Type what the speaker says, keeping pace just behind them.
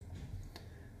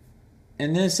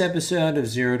In this episode of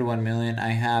 0 to 1 Million, I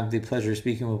have the pleasure of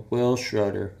speaking with Wil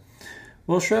Schroter.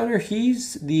 Wil Schroter,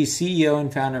 he's the CEO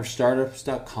and founder of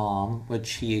Startups.com,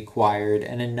 which he acquired,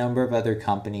 and a number of other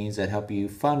companies that help you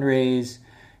fundraise.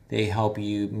 They help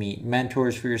you meet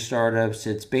mentors for your startups.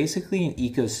 It's basically an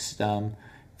ecosystem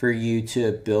for you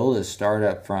to build a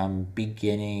startup from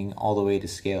beginning all the way to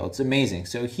scale. It's amazing.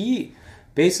 So he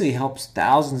basically helps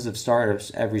thousands of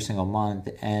startups every single month,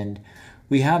 and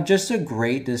we have just a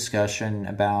great discussion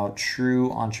about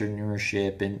true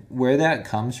entrepreneurship and where that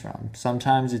comes from.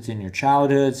 Sometimes it's in your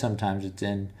childhood, sometimes it's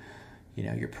in,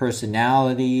 your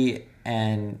personality,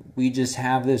 and we just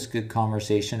have this good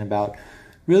conversation about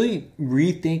really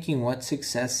rethinking what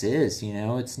success is.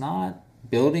 It's not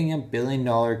building $1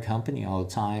 billion company all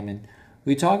the time. And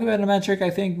we talk about a metric I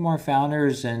think more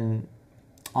founders and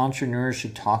entrepreneurs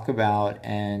should talk about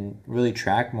and really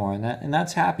track more, and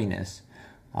that's happiness.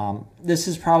 This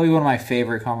is probably one of my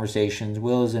favorite conversations.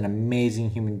 Wil is an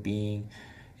amazing human being,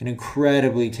 an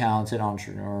incredibly talented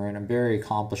entrepreneur, and a very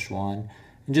accomplished one,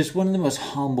 and just one of the most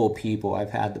humble people I've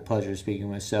had the pleasure of speaking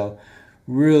with. So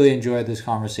really enjoyed this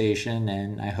conversation,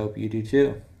 and I hope you do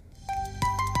too.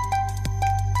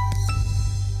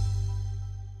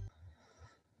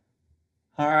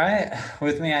 All right,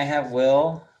 with me I have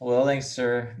Wil. Wil, thanks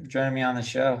for joining me on the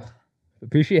show.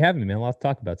 Appreciate having me, man. A lot to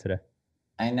talk about today.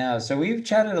 I know. So we've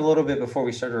chatted a little bit before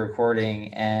we started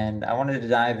recording, and I wanted to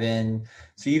dive in.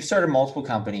 So you've started multiple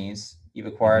companies, you've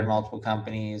acquired multiple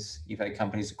companies, you've had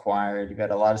companies acquired, you've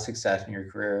had a lot of success in your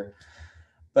career.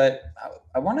 But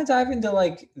I want to dive into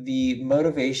like the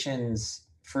motivations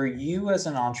for you as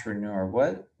an entrepreneur.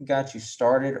 What got you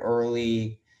started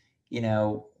early?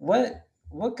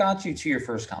 What got you to your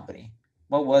first company?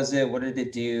 What was it? What did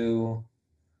it do?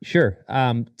 Sure.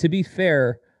 To be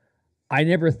fair, I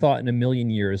never thought in a million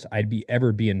years I'd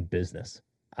ever be in business.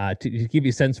 To give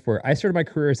you a sense for it, I started my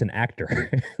career as an actor.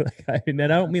 And I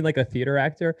don't mean like a theater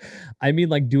actor. I mean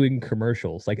like doing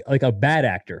commercials, like a bad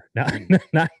actor,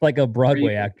 not like a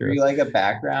Broadway actor. Were you like a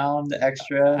background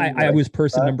extra? I was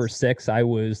person number 6. I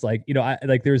was like,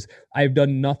 I've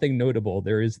done nothing notable.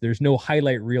 There's no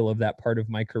highlight reel of that part of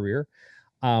my career.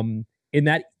 And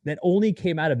that only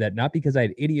came out of that, not because I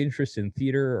had any interest in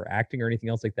theater or acting or anything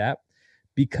else like that,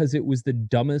 because it was the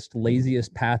dumbest,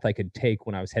 laziest path I could take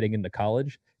when I was heading into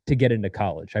college to get into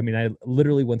college. I mean, I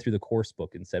literally went through the course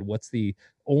book and said, what's the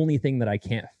only thing that I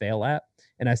can't fail at?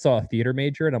 And I saw a theater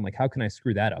major and I'm like, how can I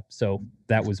screw that up? So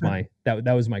that was my that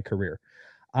was my career.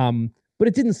 But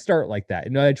it didn't start like that.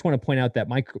 And I just want to point out that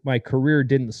my career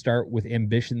didn't start with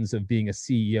ambitions of being a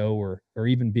CEO or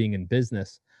even being in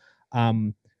business.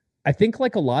 I think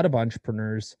like a lot of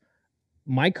entrepreneurs,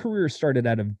 my career started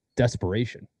out of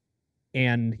desperation.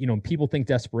 And, people think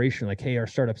desperation, like, hey, our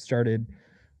startup started,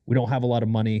 we don't have a lot of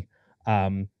money.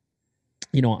 I'm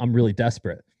really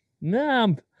desperate. Nah,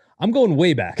 I'm going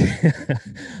way back.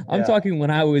 I'm talking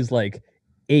when I was like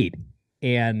 8.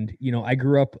 And, I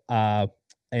grew up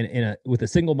with a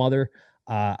single mother.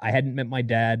 I hadn't met my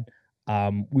dad.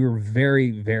 We were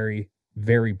very, very,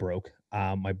 very broke.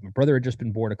 My brother had just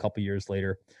been born a couple years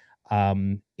later.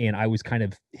 And I was kind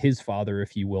of his father,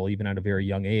 if you will, even at a very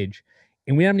young age.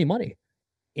 And we didn't have any money.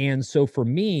 And so for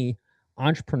me,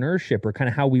 entrepreneurship, or kind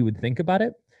of how we would think about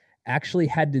it, actually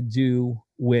had to do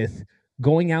with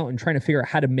going out and trying to figure out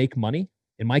how to make money.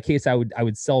 In my case, I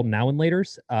would sell now and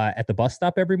laters at the bus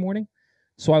stop every morning.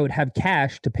 So I would have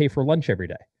cash to pay for lunch every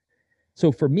day.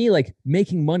 So for me, like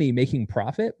making money, making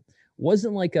profit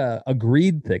wasn't like a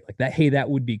greed thing like that. Hey, that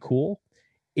would be cool.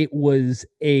 It was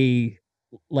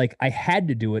like I had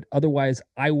to do it. Otherwise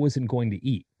I wasn't going to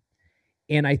eat.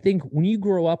 And I think when you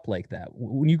grow up like that,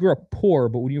 when you grow up poor,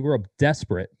 but when you grow up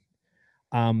desperate,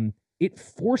 it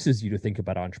forces you to think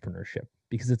about entrepreneurship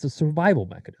because it's a survival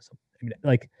mechanism. I mean,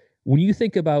 like when you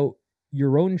think about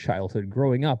your own childhood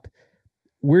growing up,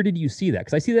 where did you see that?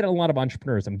 Because I see that in a lot of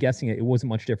entrepreneurs. I'm guessing it wasn't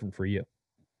much different for you.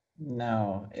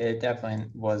 No, it definitely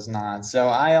was not. So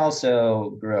I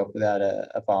also grew up without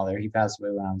a father. He passed away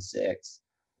when I was 6.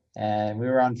 And we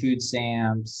were on food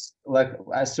stamps.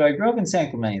 So I grew up in San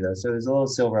Clemente, though, so there's a little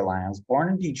silver line. I was born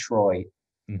in Detroit,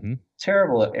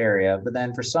 terrible area, but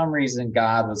then for some reason,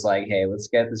 God was like, "Hey, let's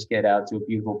get this kid out to a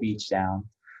beautiful beach town."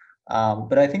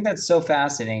 But I think that's so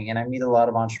fascinating, and I meet a lot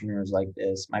of entrepreneurs like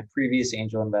this. My previous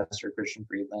angel investor, Christian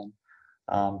Friedland,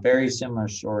 very similar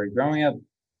story. Growing up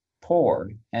poor,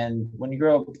 and when you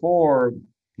grow up poor,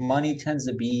 money tends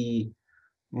to be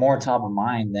more top of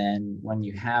mind than when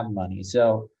you have money.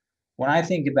 So when I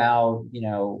think about,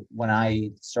 when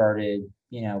I started,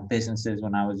 businesses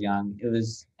when I was young, it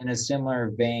was in a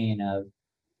similar vein of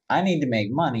I need to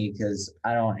make money because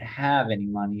I don't have any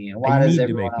money. And I why does need to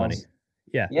everyone make money. else?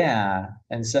 Yeah. Yeah.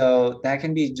 And so that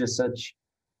can be just such,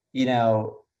 you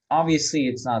know, obviously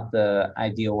it's not the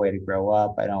ideal way to grow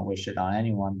up. I don't wish it on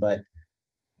anyone, but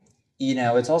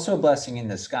it's also a blessing in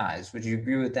disguise. Would you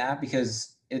agree with that?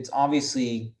 Because it's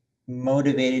obviously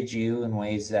motivated you in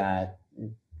ways that,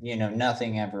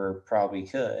 nothing ever probably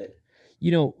could.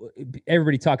 You know,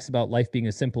 everybody talks about life being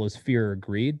as simple as fear or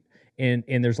greed, and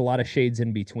there's a lot of shades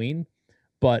in between.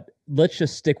 But let's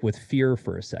just stick with fear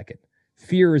for a second.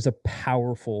 Fear is a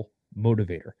powerful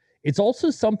motivator. It's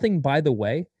also something, by the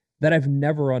way, that I've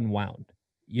never unwound.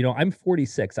 I'm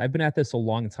 46. I've been at this a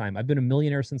long time. I've been a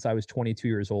millionaire since I was 22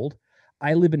 years old.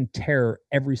 I live in terror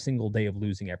every single day of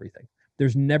losing everything.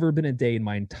 There's never been a day in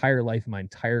my entire life, my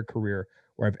entire career,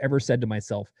 where I've ever said to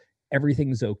myself,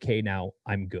 everything's okay now,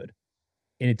 I'm good.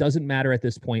 And it doesn't matter at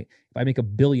this point if I make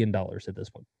 $1 billion at this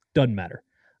point. Doesn't matter.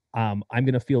 I'm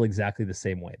gonna feel exactly the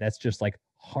same way. That's just like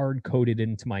hard coded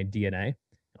into my DNA.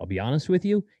 I'll be honest with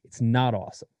you, it's not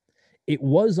awesome. It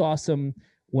was awesome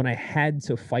when I had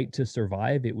to fight to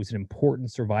survive. It was an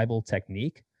important survival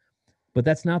technique, but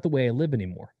that's not the way I live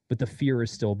anymore. But the fear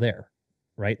is still there,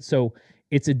 right? So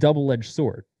it's a double-edged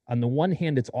sword. On the one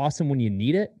hand, it's awesome when you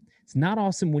need it. It's not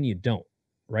awesome when you don't,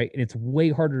 right? And it's way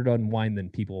harder to unwind than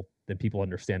people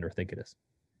understand or think it is.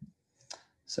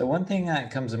 So one thing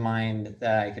that comes to mind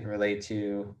that I can relate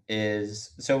to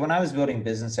is, so when I was building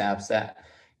business apps, that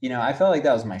I felt like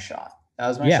that was my shot. That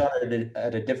was my Yeah. shot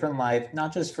at a different life,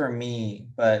 not just for me,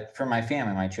 but for my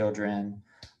family, my children.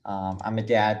 I'm a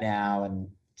dad now and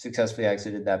successfully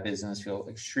exited that business. Feel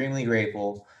extremely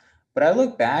grateful. But I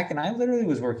look back and I literally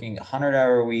was working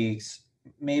 100-hour weeks,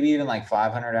 maybe even like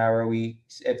 500-hour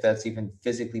weeks, if that's even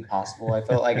physically possible. I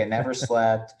felt like I never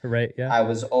slept. Right. Yeah. I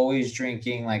was always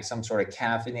drinking like some sort of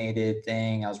caffeinated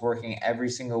thing. I was working every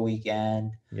single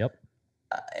weekend. Yep.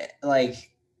 Uh,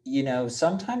 like,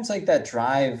 sometimes like that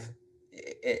drive,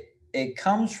 it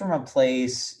comes from a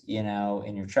place,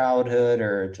 in your childhood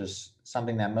or just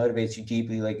something that motivates you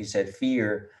deeply. Like you said,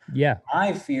 fear. Yeah.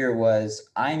 My fear was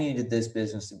I needed this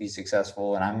business to be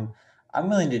successful, and I'm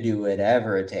willing to do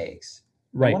whatever it takes.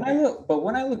 Right. But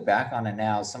when I look back on it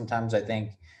now, sometimes I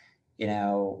think,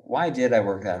 why did I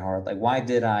work that hard? Like, why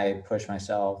did I push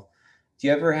myself? Do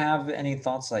you ever have any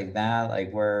thoughts like that?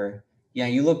 Like, where,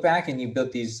 you look back and you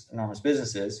built these enormous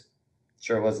businesses.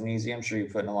 Sure, it wasn't easy. I'm sure you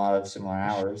put in a lot of similar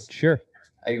hours. Sure.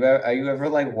 Are you ever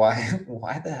like,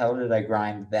 why the hell did I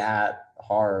grind that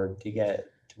hard to get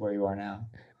to where you are now?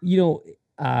 You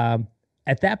know,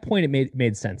 at that point, it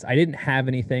made sense. I didn't have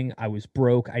anything. I was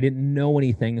broke. I didn't know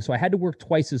anything, so I had to work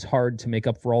twice as hard to make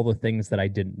up for all the things that I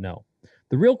didn't know.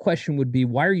 The real question would be,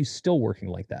 why are you still working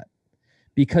like that?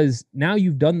 Because now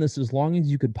you've done this as long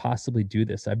as you could possibly do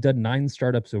this. I've done 9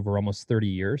 startups over almost 30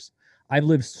 years. I've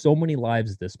lived so many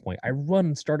lives at this point. I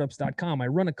run startups.com. I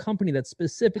run a company that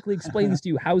specifically explains to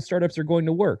you how startups are going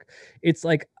to work. It's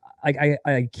like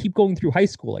I keep going through high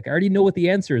school. Like I already know what the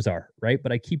answers are, right?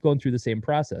 But I keep going through the same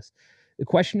process. The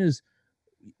question is,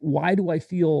 why do I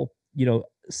feel,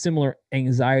 similar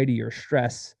anxiety or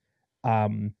stress,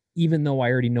 even though I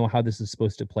already know how this is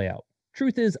supposed to play out?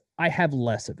 Truth is, I have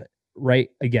less of it, right?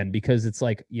 Again, because it's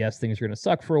like, yes, things are going to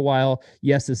suck for a while.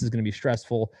 Yes, this is going to be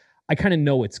stressful. I kind of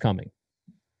know it's coming.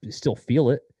 You still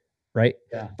feel it, right?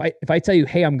 Yeah. If I tell you,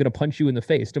 hey, I'm going to punch you in the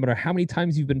face, no matter how many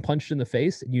times you've been punched in the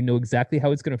face and you know exactly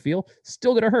how it's going to feel,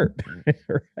 still going to hurt,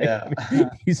 right? Yeah. I mean,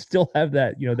 you still have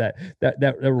that,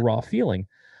 that raw feeling.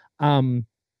 Um,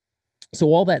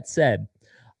 so all that said,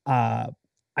 uh,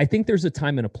 I think there's a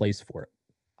time and a place for it.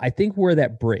 I think where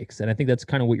that breaks, and I think that's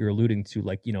kind of what you're alluding to,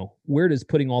 like, where does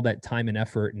putting all that time and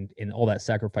effort and all that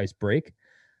sacrifice break?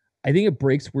 I think it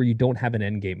breaks where you don't have an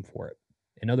end game for it.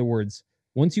 In other words,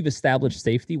 once you've established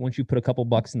safety, once you put a couple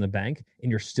bucks in the bank and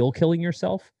you're still killing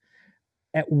yourself,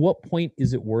 at what point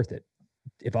is it worth it?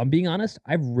 If I'm being honest,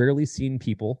 I've rarely seen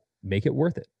people make it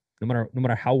worth it, no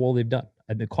matter how well they've done.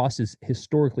 And the cost has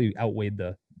historically outweighed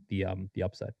the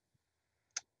upside.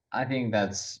 I think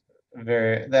that's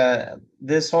very that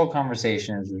this whole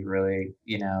conversation is really,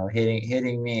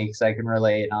 hitting me because I can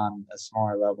relate on a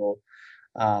smaller level.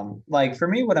 Like for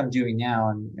me, what I'm doing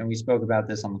now, and we spoke about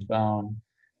this on the phone,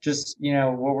 just,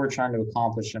 what we're trying to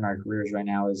accomplish in our careers right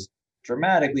now is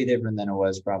dramatically different than it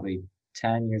was probably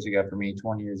 10 years ago for me,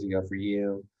 20 years ago for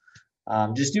you.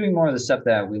 Just doing more of the stuff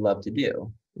that we love to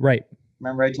do. Right.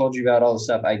 Remember, I told you about all the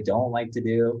stuff I don't like to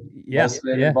do, Yeah. most of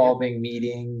it Yeah. involving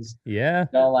meetings. Yeah.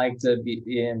 Don't like to be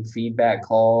in feedback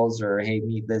calls or, hey,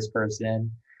 meet this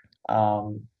person.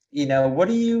 What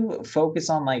do you focus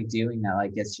on like doing that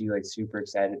like gets you like super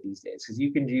excited these days? Because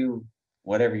you can do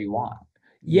whatever you want.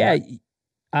 Yeah.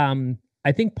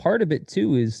 I think part of it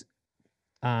too is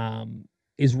um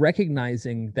is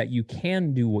recognizing that you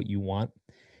can do what you want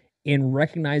and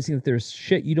recognizing that there's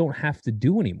shit you don't have to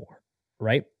do anymore,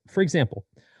 right? For example,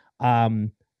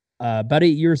 um, about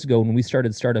 8 years ago when we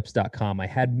started startups.com, I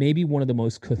had maybe one of the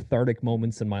most cathartic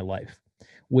moments in my life,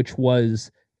 which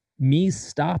was me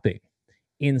stopping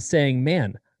and saying,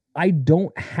 man, I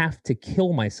don't have to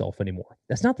kill myself anymore.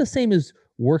 That's not the same as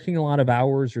working a lot of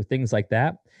hours or things like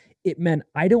that. It meant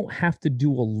I don't have to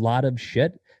do a lot of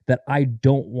shit that I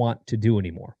don't want to do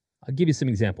anymore. I'll give you some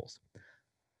examples.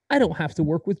 I don't have to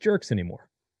work with jerks anymore.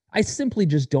 I simply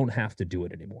just don't have to do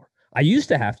it anymore. I used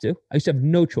to have to. I used to have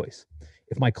no choice.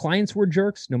 If my clients were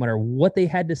jerks, no matter what they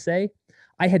had to say,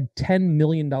 I had $10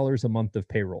 million a month of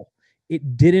payroll.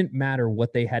 It didn't matter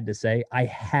what they had to say. I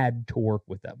had to work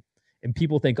with them. And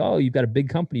people think, oh, you've got a big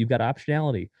company, you've got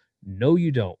optionality. No,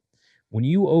 you don't. When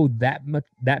you owe that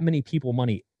many people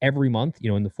money every month,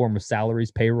 in the form of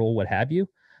salaries, payroll, what have you,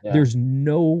 there's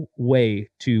no way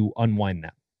to unwind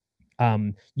that.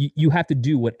 You have to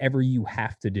do whatever you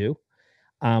have to do.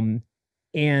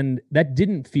 And that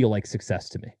didn't feel like success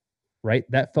to me, right?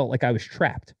 That felt like I was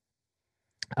trapped.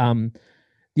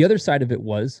 The other side of it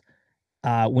was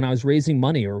when I was raising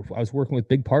money or I was working with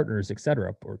big partners, et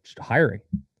cetera, or just hiring,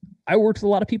 I worked with a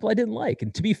lot of people I didn't like.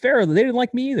 And to be fair, they didn't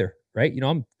like me either, right?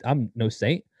 I'm no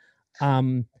saint.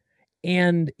 And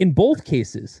in both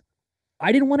cases,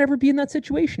 I didn't want to ever be in that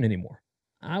situation anymore.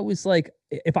 I was like,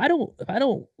 if I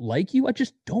don't like you, I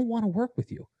just don't want to work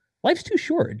with you. Life's too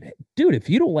short. Dude, if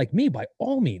you don't like me, by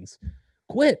all means,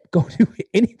 quit. Go do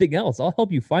anything else. I'll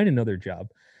help you find another job.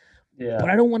 Yeah. But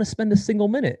I don't want to spend a single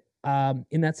minute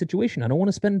in that situation. I don't want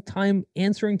to spend time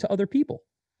answering to other people,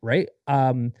 right?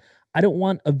 I don't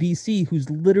want a VC who's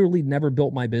literally never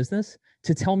built my business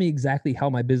to tell me exactly how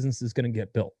my business is going to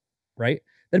get built, right?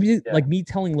 That'd be like me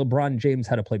telling LeBron James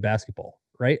how to play basketball,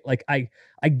 right? Like I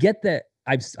get that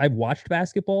I've watched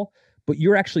basketball, but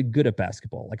you're actually good at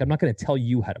basketball. Like I'm not going to tell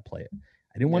you how to play it.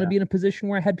 I didn't want to be in a position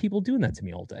where I had people doing that to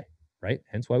me all day, right?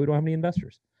 Hence why we don't have any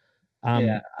investors.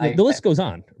 The list goes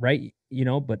on, right?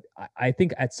 But I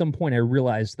think at some point I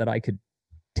realized that I could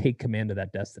take command of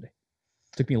that destiny.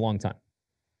 It took me a long time.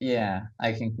 Yeah,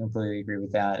 I can completely agree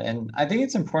with that. And I think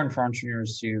it's important for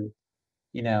entrepreneurs to,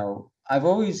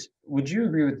 would you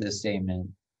agree with this statement?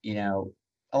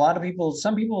 A lot of people,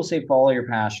 some people will say follow your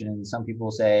passion, and some people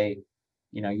say,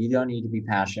 you don't need to be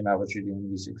passionate about what you're doing to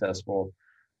be successful.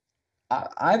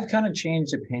 I've kind of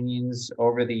changed opinions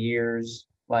over the years.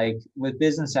 Like with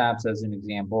business apps, as an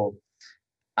example,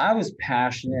 I was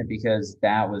passionate because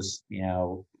that was,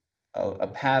 a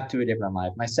path to a different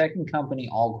life. My second company,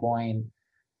 Altcoin,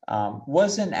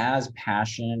 wasn't as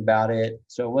passionate about it,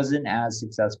 so it wasn't as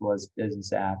successful as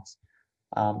business apps.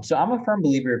 So I'm a firm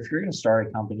believer, if you're going to start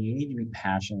a company, you need to be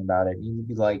passionate about it. You need to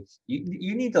be like,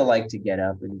 you need to like to get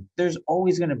up, and there's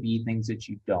always going to be things that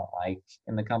you don't like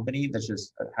in the company. That's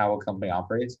just how a company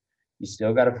operates. You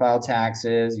still got to file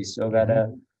taxes. You still got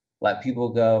to let people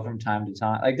go from time to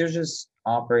time. Like there's just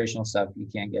operational stuff you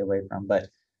can't get away from. But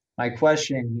my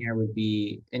question here would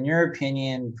be, in your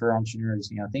opinion, for entrepreneurs,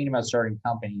 thinking about starting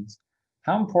companies,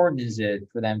 how important is it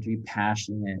for them to be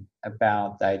passionate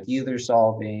about the idea they're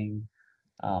solving,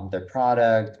 their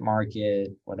product,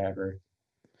 market, whatever?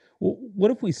 Well,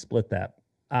 what if we split that?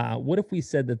 What if we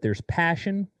said that there's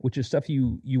passion, which is stuff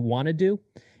you want to do,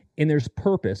 and there's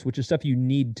purpose, which is stuff you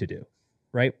need to do,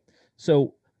 right?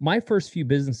 So my first few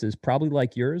businesses, probably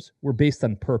like yours, were based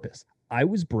on purpose. I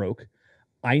was broke.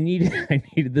 I needed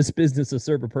this business to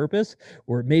serve a purpose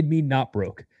where it made me not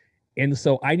broke. And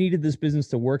so I needed this business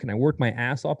to work, and I worked my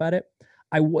ass off at it.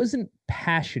 I wasn't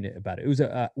passionate about it. It was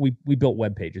we built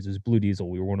web pages. It was Blue Diesel.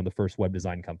 We were one of the first web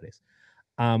design companies.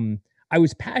 I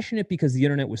was passionate because the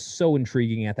internet was so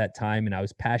intriguing at that time, and I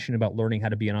was passionate about learning how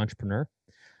to be an entrepreneur.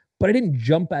 But I didn't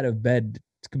jump out of bed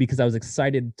because I was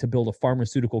excited to build a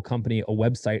pharmaceutical company, a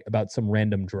website about some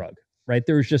random drug, right?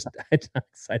 There was just, I'm not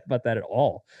excited about that at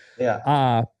all.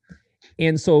 Yeah.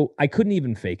 And so I couldn't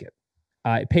even fake it.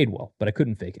 It paid well, but I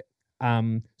couldn't fake it.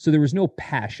 So there was no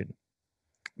passion,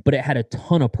 but it had a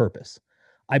ton of purpose.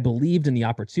 I believed in the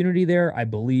opportunity there. I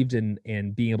believed in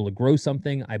being able to grow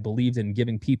something. I believed in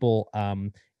giving people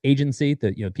agency,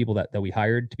 that people that we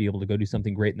hired to be able to go do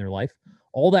something great in their life.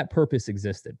 All that purpose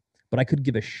existed, but I could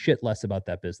give a shit less about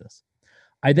that business.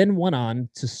 I then went on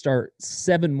to start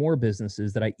 7 more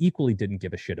businesses that I equally didn't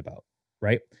give a shit about.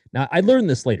 Right now, I learned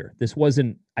this later.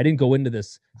 I didn't go into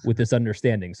this with this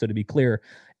understanding. So to be clear,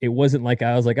 it wasn't like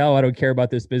I was like, oh, I don't care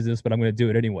about this business, but I'm going to do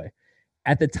it anyway.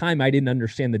 At the time, I didn't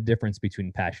understand the difference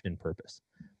between passion and purpose.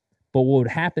 But what would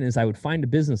happen is I would find a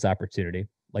business opportunity.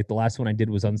 Like the last one I did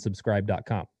was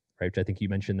unsubscribe.com, right? Which I think you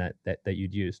mentioned that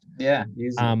you'd used. Yeah.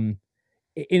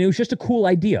 And it was just a cool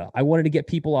idea. I wanted to get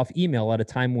people off email at a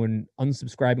time when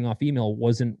unsubscribing off email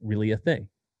wasn't really a thing.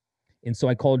 And so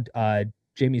I called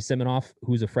Jamie Siminoff,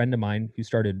 who's a friend of mine who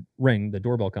started Ring, the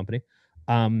doorbell company,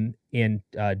 and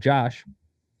Josh.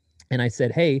 And I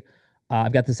said, hey,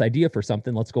 I've got this idea for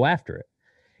something. Let's go after it.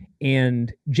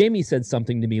 And Jamie said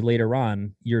something to me later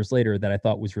on, years later, that I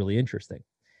thought was really interesting.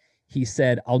 He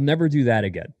said, I'll never do that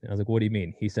again. And I was like, what do you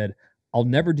mean? He said, I'll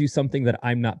never do something that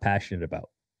I'm not passionate about.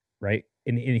 Right.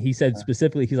 And he said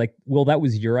specifically, he's like, well, that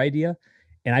was your idea.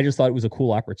 And I just thought it was a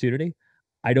cool opportunity.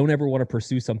 I don't ever want to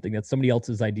pursue something that's somebody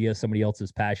else's idea, somebody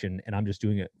else's passion, and I'm just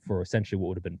doing it for essentially what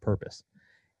would have been purpose.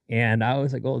 And I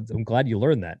was like, oh, I'm glad you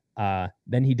learned that.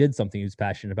 Then he did something he was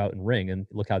passionate about in Ring, and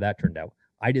look how that turned out.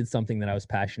 I did something that I was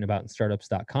passionate about in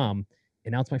startups.com,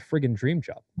 and now it's my friggin' dream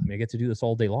job. I mean, I get to do this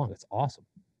all day long. It's awesome.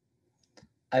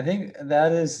 I think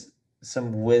that is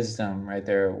some wisdom right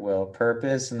there, Will.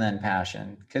 Purpose and then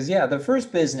passion. Because, yeah, the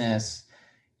first business,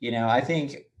 I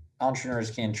think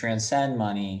entrepreneurs can transcend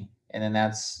money. And then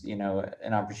that's,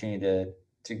 an opportunity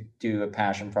to do a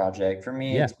passion project. For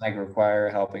me, Yeah, it's like require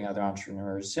helping other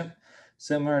entrepreneurs,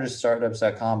 similar to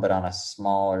startups.com, but on a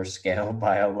smaller scale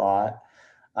by a lot.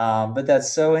 But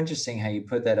that's so interesting how you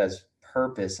put that as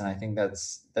purpose. And I think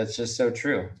that's just so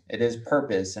true. It is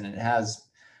purpose, and it has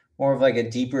more of like a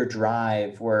deeper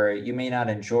drive where you may not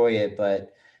enjoy it,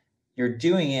 but you're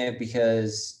doing it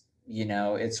because,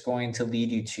 it's going to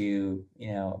lead you to,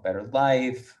 a better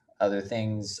life, other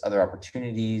things, other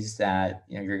opportunities that,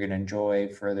 you're going to enjoy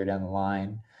further down the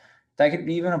line. That could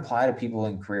even apply to people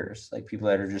in careers, like people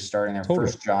that are just starting their totally.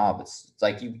 first job. It's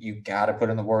like you got to put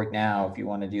in the work now if you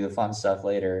want to do the fun stuff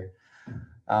later.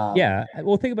 Um, Yeah.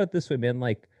 Well, think about it this way, man.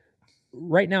 Like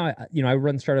right now, I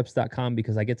run startups.com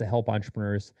because I get to help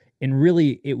entrepreneurs. And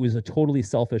really, it was a totally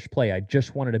selfish play. I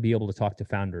just wanted to be able to talk to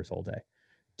founders all day.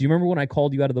 Do you remember when I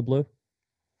called you out of the blue?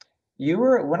 You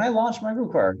were when I launched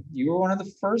MicroCard, you were one of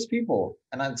the first people.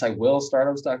 And it's like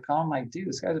willstartups.com. Like, dude,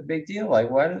 this guy's a big deal.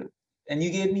 Like, what? And you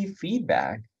gave me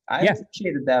feedback. I Yeah,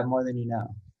 appreciated that more than you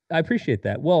know. I appreciate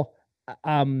that. Well,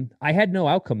 I had no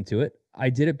outcome to it.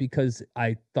 I did it because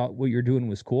I thought what you're doing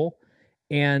was cool.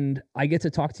 And I get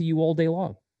to talk to you all day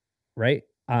long, right?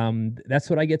 That's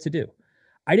what I get to do.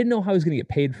 I didn't know how I was going to get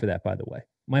paid for that, by the way.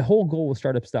 My whole goal with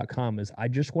startups.com is I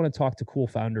just want to talk to cool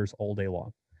founders all day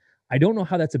long. I don't know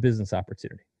how that's a business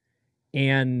opportunity.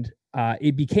 And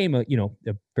it became a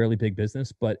fairly big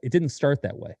business, but it didn't start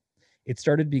that way. It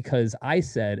started because I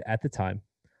said at the time,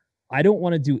 I don't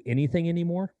want to do anything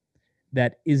anymore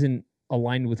that isn't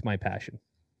aligned with my passion.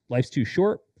 Life's too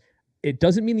short. It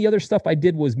doesn't mean the other stuff I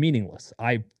did was meaningless.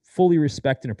 I fully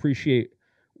respect and appreciate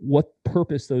what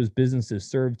purpose those businesses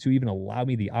serve to even allow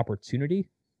me the opportunity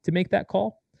to make that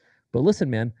call. But listen,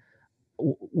 man,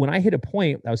 when I hit a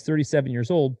point, I was 37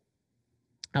 years old.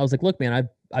 I was like, look, man,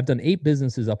 I've done 8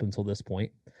 businesses up until this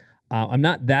point. I'm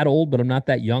not that old, but I'm not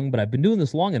that young. But I've been doing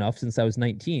this long enough since I was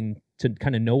 19 to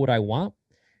kind of know what I want.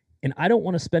 And I don't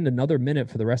want to spend another minute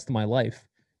for the rest of my life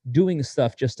doing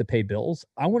stuff just to pay bills.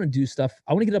 I want to do stuff.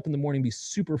 I want to get up in the morning, be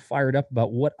super fired up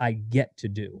about what I get to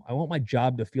do. I want my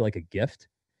job to feel like a gift.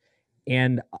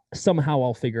 And somehow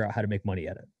I'll figure out how to make money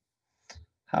at it.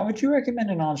 How would you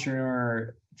recommend an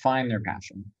entrepreneur find their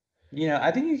passion?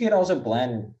 I think you could also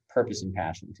blend purpose and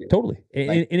passion too. Totally.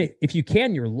 Like, And if you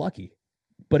can, you're lucky.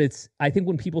 But I think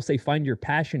when people say find your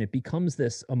passion, it becomes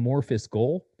this amorphous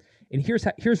goal. And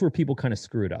here's where people kind of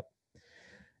screw it up.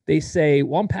 They say,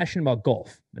 well, I'm passionate about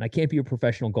golf and I can't be a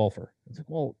professional golfer. It's like,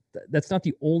 well, that's not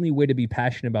the only way to be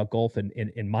passionate about golf and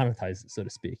monetize it, so to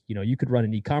speak. You could run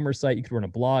an e-commerce site, you could run a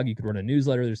blog, you could run a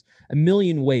newsletter. There's a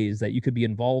million ways that you could be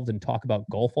involved and talk about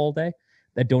golf all day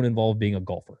that don't involve being a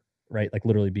golfer, right? Like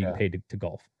literally being paid to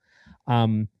golf.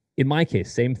 In my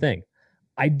case, same thing.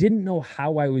 I didn't know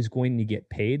how I was going to get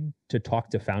paid to talk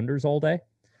to founders all day.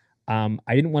 I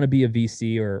didn't want to be a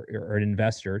VC or an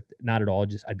investor, not at all.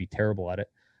 Just I'd be terrible at it.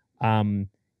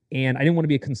 And I didn't want to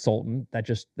be a consultant.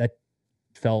 That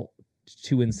felt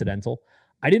too incidental.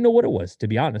 I didn't know what it was, to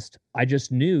be honest. I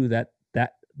just knew that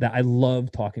I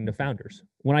love talking to founders.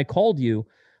 When I called you,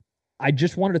 I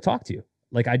just wanted to talk to you.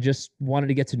 Like I just wanted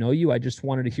to get to know you. I just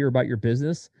wanted to hear about your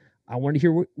business. I wanted to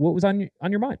hear what was on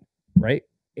your mind, right?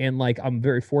 And like I'm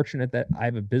very fortunate that I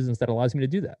have a business that allows me to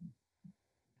do that.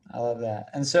 I love that.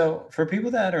 And so for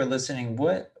people that are listening,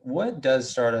 what does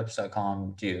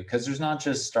startups.com do? Because there's not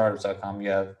just startups.com. You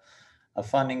have a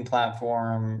funding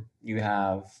platform, you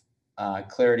have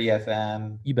Clarity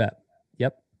FM. You bet.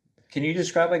 Yep. Can you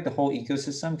describe like the whole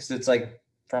ecosystem? Because it's like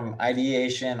from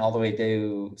ideation all the way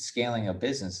to scaling a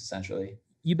business, essentially.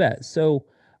 You bet. So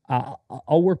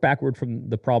I'll work backward from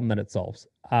the problem that it solves.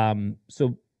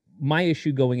 So my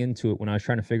issue going into it when I was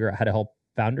trying to figure out how to help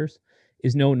founders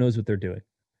is no one knows what they're doing.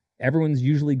 Everyone's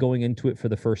usually going into it for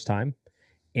the first time,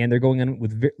 and they're going in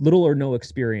with little or no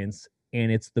experience,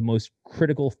 and it's the most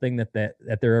critical thing that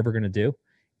they're ever going to do,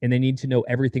 and they need to know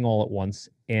everything all at once,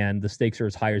 and the stakes are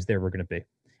as high as they're ever going to be.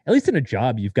 At least in a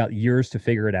job, you've got years to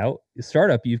figure it out. A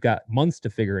startup, you've got months to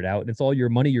figure it out, and it's all your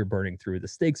money you're burning through. The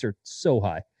stakes are so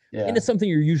high, and it's something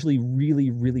you're usually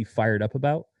really, really fired up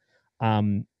about.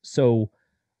 Again,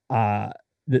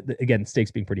 stakes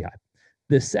being pretty high.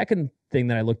 The second thing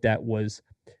that I looked at was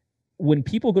when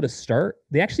people go to start,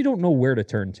 they actually don't know where to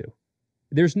turn to.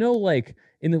 There's no, like,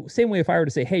 in the same way, if I were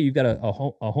to say, hey, you've got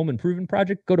a home improvement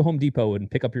project, go to Home Depot and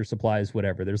pick up your supplies,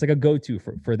 whatever. There's like a go-to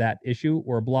for that issue,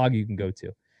 or a blog you can go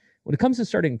to. When it comes to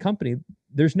starting a company,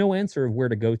 there's no answer of where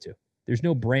to go to. There's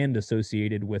no brand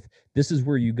associated with this is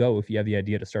where you go if you have the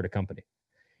idea to start a company.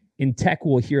 In tech,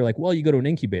 we'll hear like, well, you go to an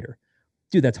incubator.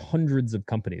 Dude, that's hundreds of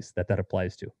companies that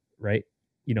applies to, right?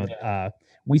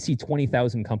 We see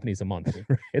 20,000 companies a month,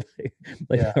 right?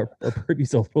 Our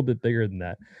purview's a little bit bigger than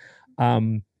that.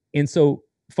 And so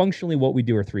functionally what we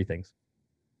do are three things.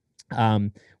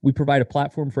 We provide a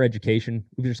platform for education.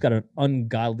 We've just got an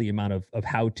ungodly amount of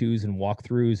how-tos and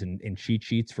walkthroughs and cheat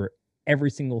sheets for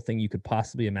every single thing you could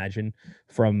possibly imagine,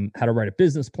 from how to write a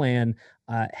business plan,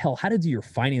 hell, how to do your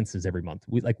finances every month.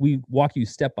 We walk you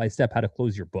step by step how to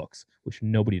close your books, which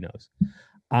nobody knows.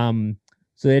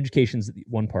 So the education's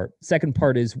one part. Second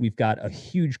part is we've got a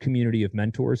huge community of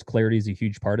mentors. Clarity is a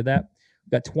huge part of that.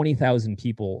 We've got 20,000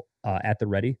 people at the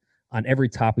ready on every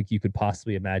topic you could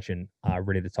possibly imagine,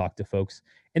 ready to talk to folks.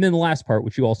 And then the last part,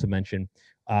 which you also mentioned,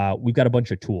 we've got a bunch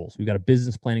of tools. We've got a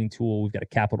business planning tool. We've got a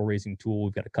capital raising tool.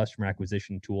 We've got a customer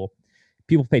acquisition tool.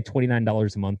 People pay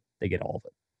 $29 a month. They get all of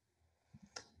it.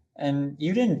 And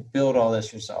you didn't build all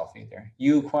this yourself either.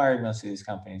 You acquired most of these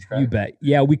companies, correct? You bet.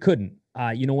 Yeah, we couldn't.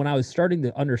 When I was starting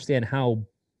to understand how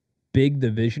big the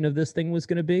vision of this thing was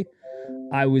going to be,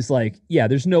 I was like, yeah,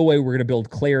 there's no way we're going to build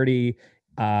Clarity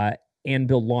and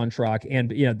build LaunchRock,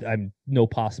 and I'm no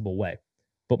possible way.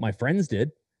 But my friends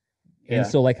did. And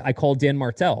so I called Dan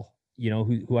Martell,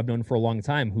 who I've known for a long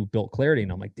time, who built Clarity.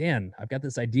 And I'm like, Dan, I've got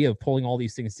this idea of pulling all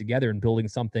these things together and building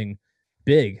something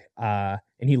big.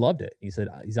 And he loved it. He said,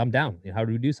 I'm down. How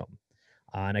do we do something?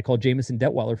 And I called Jameson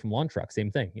Detweiler from LaunchRock,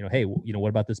 same thing. Hey, what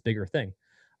about this bigger thing?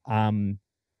 And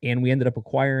we ended up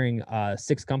acquiring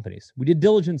 6 companies. We did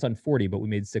diligence on 40, but we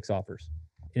made 6 offers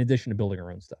in addition to building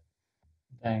our own stuff.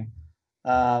 Okay.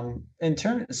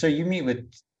 So you meet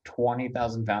with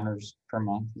 20,000 founders per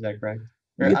month, is that correct?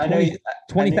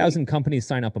 20,000 companies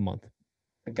sign up a month.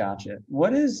 Gotcha.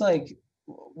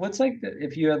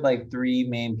 If you had 3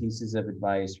 main pieces of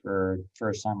advice for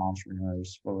first-time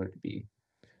entrepreneurs, what would it be?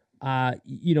 Let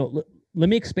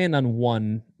me expand on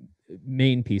one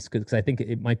main piece because I think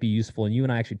it might be useful. And you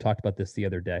and I actually talked about this the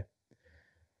other day.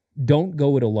 Don't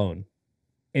go it alone,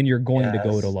 and you're going to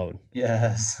go it alone.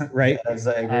 Yes. Right. Yes,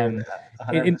 I agree with that.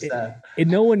 100%. And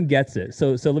no one gets it.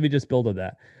 So let me just build on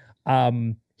that.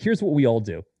 Here's what we all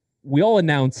do. We all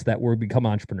announce that we're become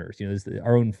entrepreneurs. There's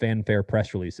our own fanfare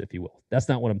press release, if you will. That's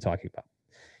not what I'm talking about.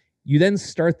 You then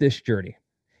start this journey,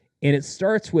 and it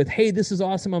starts with, hey, this is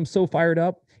awesome. I'm so fired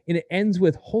up. And it ends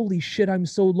with, holy shit, I'm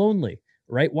so lonely,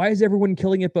 right? Why is everyone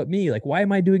killing it but me? Why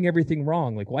am I doing everything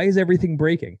wrong? Why is everything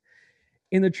breaking?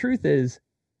 And the truth is,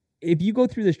 if you go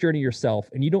through this journey yourself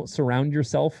and you don't surround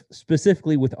yourself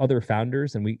specifically with other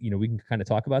founders, and we can kind of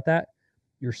talk about that,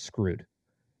 you're screwed.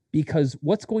 Because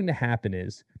what's going to happen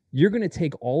is you're going to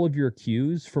take all of your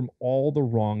cues from all the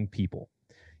wrong people.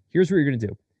 Here's what you're going to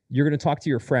do. You're going to talk to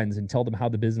your friends and tell them how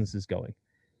the business is going.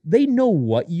 They know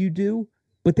what you do,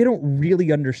 but they don't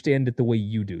really understand it the way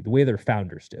you do, the way their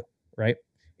founders do, right?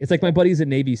 It's like my buddy's a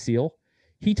Navy SEAL.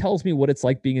 He tells me what it's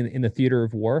like being in the theater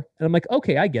of war. And I'm like,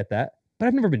 okay, I get that, but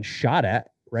I've never been shot at,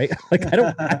 right? I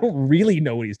don't really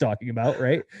know what he's talking about,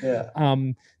 right? Yeah.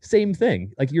 Same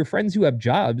thing. Your friends who have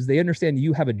jobs, they understand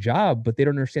you have a job, but they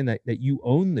don't understand that you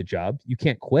own the job. You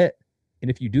can't quit.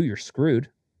 And if you do, you're screwed,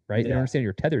 right? Yeah. They don't understand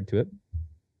you're tethered to it.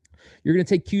 You're going to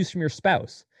take cues from your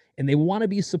spouse, and they want to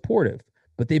be supportive,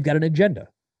 but they've got an agenda,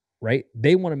 right?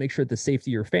 They want to make sure that the safety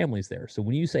of your family's there. So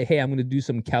when you say, hey, I'm going to do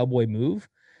some cowboy move,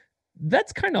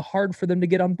 that's kind of hard for them to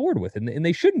get on board with. And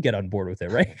they shouldn't get on board with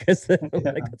it, right? Because that's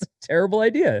a terrible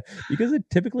idea, because it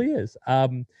typically is.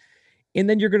 And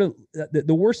then you're going to,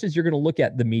 the worst is you're going to look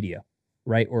at the media,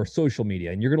 right? Or social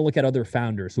media, and you're going to look at other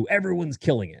founders who everyone's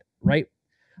killing it, right?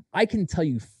 I can tell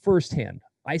you firsthand,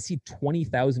 I see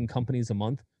 20,000 companies a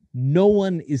month. No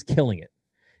one is killing it.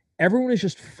 Everyone is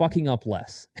just fucking up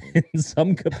less in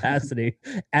some capacity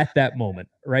at that moment,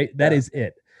 right? That is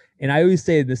it. And I always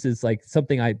say this is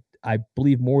something I I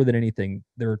believe more than anything,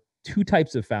 there are two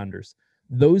types of founders: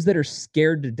 those that are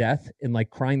scared to death and like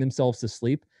crying themselves to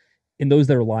sleep, and those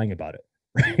that are lying about it,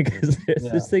 right? Because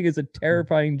Yeah. this thing is a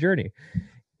terrifying journey.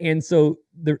 And so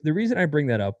the reason I bring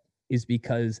that up is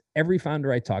because every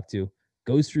founder I talk to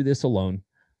goes through this alone.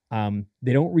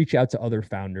 They don't reach out to other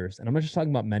founders. And I'm not just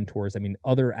talking about mentors, I mean,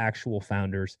 other actual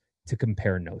founders to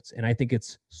compare notes. And I think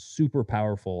it's super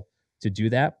powerful to do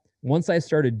that. Once I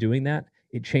started doing that,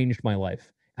 it changed my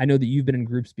life. I know that you've been in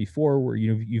groups before where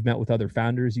you've met with other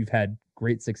founders, you've had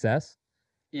great success.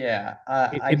 Yeah,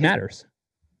 It matters.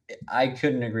 I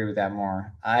couldn't agree with that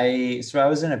more. I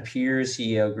was in a peer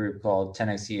CEO group called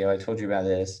 10x CEO. I told you about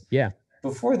this. Yeah.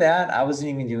 Before that, I wasn't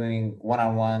even doing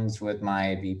one-on-ones with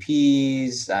my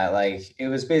VPs. Like it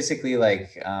was basically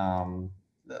like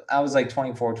I was like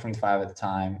 24, 25 at the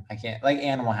time. I can't like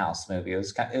Animal House movie.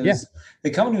 It Yeah. was the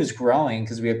company was growing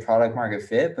because we had product market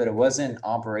fit, but it wasn't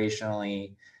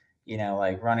operationally,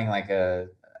 like running like a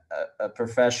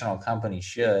professional company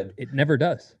should. It never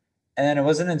does. And then it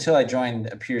wasn't until I joined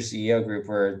a peer CEO group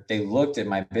where they looked at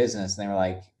my business and they were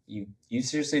like, you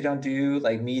seriously don't do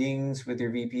like meetings with your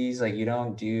VPs? Like you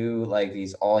don't do like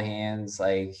these all hands,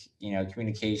 like,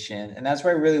 communication. And that's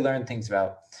where I really learned things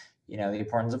about, the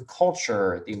importance of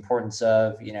culture, the importance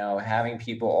of, having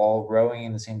people all rowing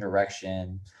in the same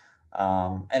direction,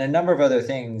 and a number of other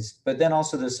things, but then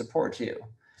also the support too.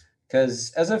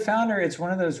 Because as a founder, it's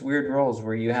one of those weird roles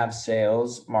where you have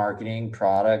sales, marketing,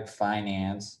 product,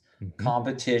 finance, Mhm.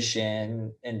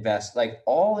 competition, invest, like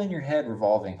all in your head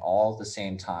revolving all at the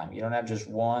same time. You don't have just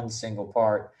one single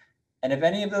part. And if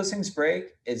any of those things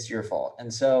break, it's your fault.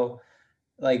 And so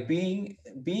like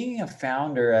being a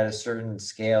founder at a certain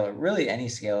scale, or really any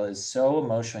scale, is so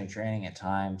emotionally draining at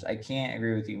times. I can't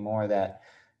agree with you more that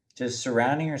just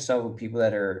surrounding yourself with people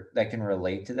that can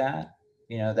relate to that,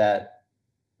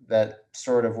 that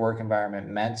sort of work environment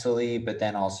mentally, but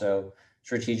then also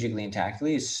strategically and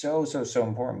tactically is so, so, so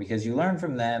important because you learn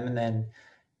from them and then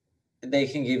they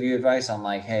can give you advice on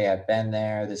like, hey, I've been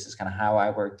there. This is kind of how I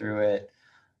work through it.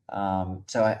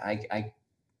 So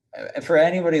for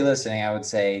anybody listening, I would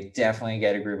say definitely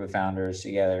get a group of founders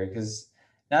together because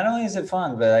not only is it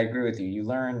fun, but I agree with you. You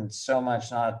learn so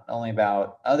much, not only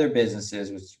about other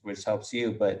businesses, which helps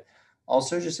you, but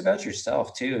also just about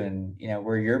yourself too, and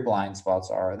where your blind spots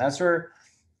are. And that's where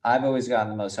I've always gotten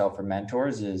the most help from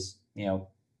mentors is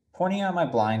pointing out my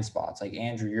blind spots. Like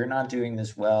Andrew, you're not doing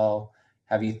this well.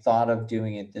 Have you thought of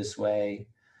doing it this way?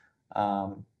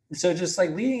 So just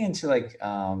like leading into like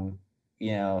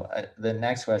the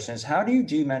next question is how do you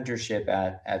do mentorship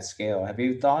at scale? Have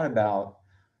you thought about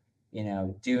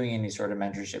doing any sort of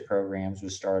mentorship programs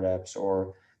with startups,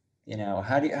 or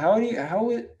how do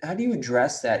you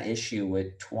address that issue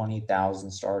with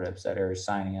 20,000 startups that are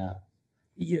signing up?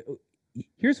 You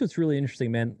Here's what's really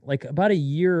interesting, man. Like about a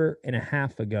year and a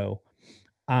half ago,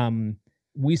 um,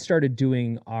 we started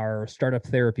doing our startup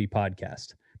therapy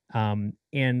podcast.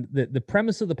 And the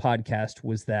premise of the podcast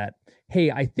was that, hey,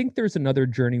 I think there's another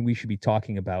journey we should be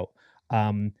talking about.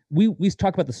 We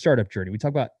talk about the startup journey. We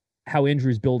talk about how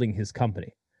Andrew's building his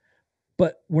company,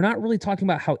 but we're not really talking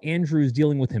about how Andrew's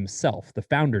dealing with himself, the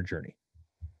founder journey,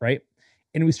 right?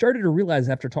 And we started to realize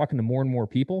after talking to more and more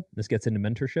people, this gets into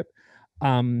mentorship,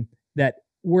 that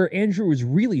where Andrew was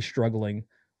really struggling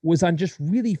was on just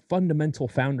really fundamental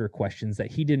founder questions that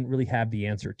he didn't really have the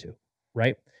answer to,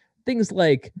 right? Things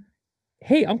like,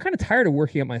 hey, I'm kind of tired of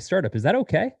working at my startup. Is that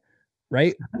okay?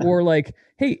 Right? Or like,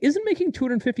 hey, isn't making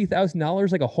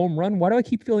 $250,000 like a home run? Why do I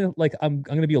keep feeling like I'm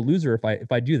going to be a loser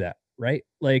if I do that? Right?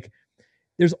 Like,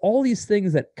 there's all these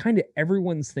things that kind of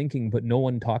everyone's thinking, but no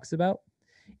one talks about.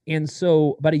 And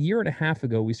so about a year and a half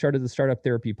ago, we started the Startup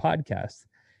Therapy podcast.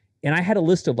 And I had a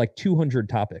list of like 200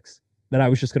 topics that I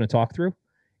was just going to talk through.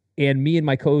 And me and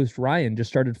my co host Ryan just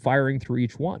started firing through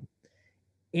each one.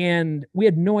 And we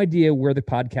had no idea where the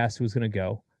podcast was going to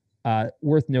go.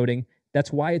 Worth noting,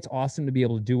 that's why it's awesome to be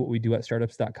able to do what we do at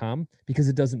startups.com, because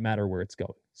it doesn't matter where it's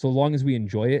going. So long as we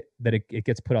enjoy it, that it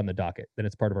gets put on the docket, then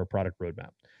it's part of our product roadmap.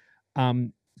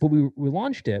 But we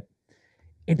launched it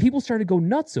and people started to go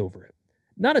nuts over it.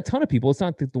 Not a ton of people. It's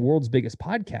not the world's biggest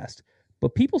podcast,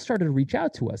 but people started to reach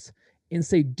out to us and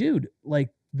say, dude, like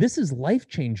this is life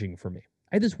changing for me.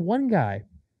 I had this one guy,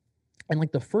 and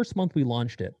like the first month we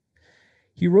launched it,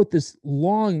 he wrote this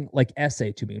long like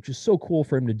essay to me, which is so cool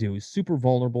for him to do. He's super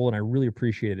vulnerable and I really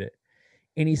appreciated it.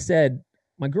 And he said,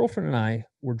 my girlfriend and I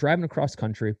were driving across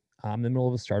country, in the middle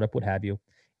of a startup, what have you.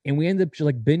 And we ended up just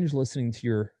like binge listening to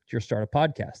your startup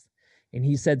podcast. And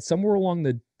he said somewhere along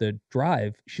the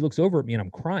drive, she looks over at me and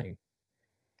I'm crying.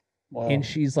 And Well,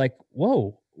 she's like,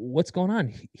 whoa, what's going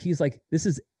on? He's like, this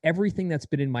is everything that's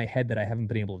been in my head that I haven't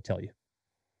been able to tell you.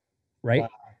 Right? Wow.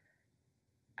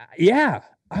 Yeah.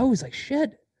 I was like,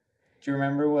 shit. Do you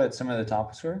remember what some of the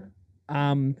topics were?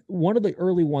 One of the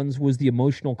early ones was the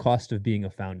emotional cost of being a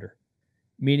founder,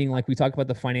 meaning like we talk about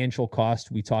the financial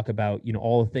cost, we talk about,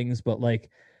 all the things, but like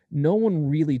no one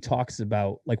really talks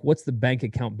about like what's the bank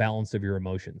account balance of your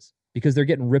emotions, because they're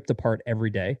getting ripped apart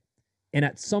every day. And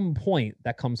at some point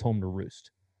that comes home to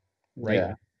roost, right?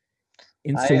 Yeah.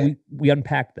 And so I we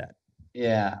unpacked that.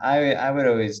 Yeah, I would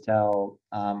always tell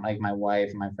like my wife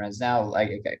and my friends now, like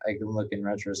I can look in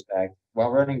retrospect, while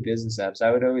running business apps,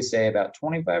 I would always say about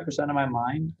 25% of my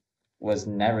mind was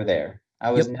never there.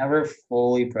 I was Yep. never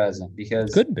fully present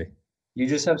because Couldn't be. you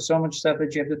just have so much stuff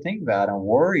that you have to think about and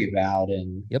worry about.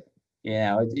 And Yep.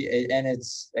 and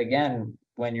it's again,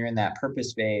 when you're in that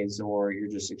purpose phase or you're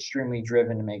just extremely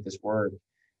driven to make this work,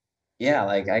 yeah,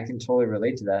 like I can totally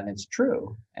relate to that, and it's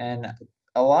true. And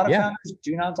a lot of Yeah. founders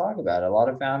do not talk about it. A lot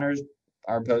of founders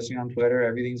are posting on Twitter,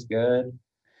 everything's good,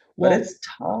 but Well, it's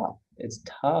tough. It's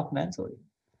tough mentally.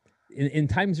 in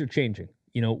times are changing.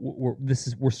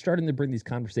 We're starting to bring these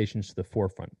conversations to the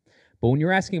forefront. But when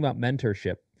you're asking about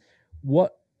mentorship,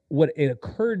 what what it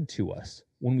occurred to us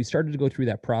when we started to go through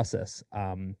that process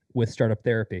with startup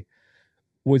therapy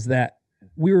was that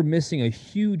we were missing a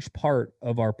huge part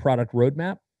of our product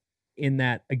roadmap. In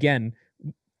that, again,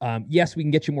 yes, we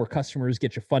can get you more customers,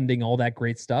 get you funding, all that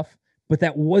great stuff, but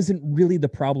that wasn't really the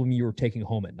problem you were taking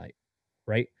home at night,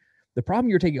 right? The problem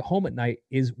you're taking home at night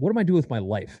is, what am I doing with my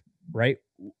life, right?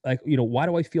 Like, why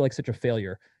do I feel like such a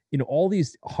failure? All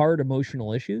these hard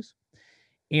emotional issues.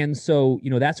 And so,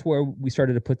 that's where we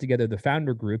started to put together the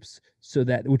founder groups, so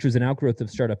that, which was an outgrowth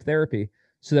of startup therapy,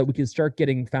 so that we could start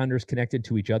getting founders connected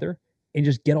to each other and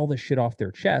just get all this shit off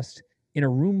their chest in a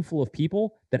room full of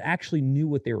people that actually knew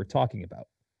what they were talking about.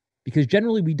 Because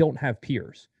generally we don't have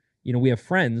peers. We have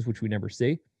friends, which we never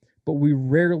see, but we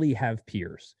rarely have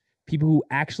peers, people who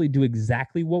actually do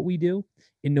exactly what we do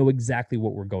and know exactly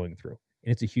what we're going through.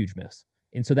 And it's a huge miss.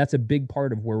 And so that's a big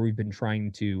part of where we've been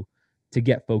trying to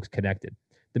get folks connected.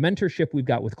 The mentorship we've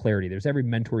got with Clarity, there's every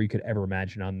mentor you could ever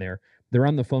imagine on there. They're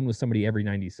on the phone with somebody every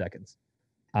 90 seconds.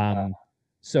 Wow.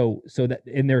 So that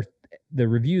in there, the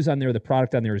reviews on there, the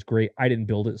product on there is great. I didn't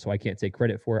build it, so I can't take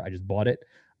credit for it. I just bought it.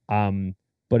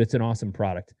 But it's an awesome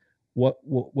product.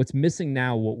 What's missing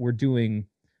now, what we're doing,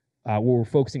 what we're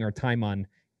focusing our time on,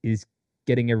 is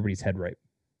getting everybody's head right.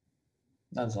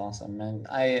 That's awesome. And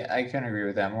I couldn't agree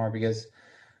with that more because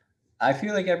I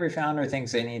feel like every founder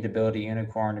thinks they need to build a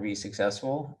unicorn to be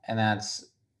successful, and that's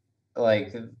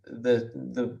like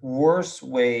the worst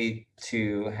way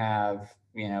to have,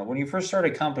 when you first start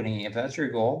a company, if that's your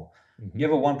goal, Mm-hmm. you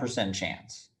have a 1%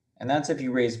 chance. And that's if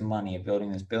you raise money of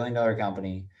building this $1 billion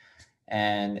company.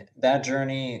 And that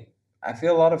journey, I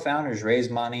feel a lot of founders raise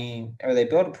money, or they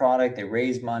build a product, they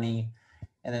raise money,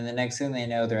 and then the next thing they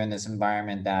know, they're in this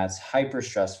environment that's hyper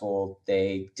stressful.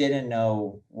 They didn't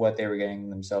know what they were getting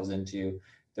themselves into.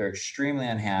 They're extremely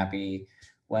unhappy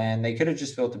when they could have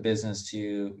just built a business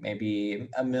to maybe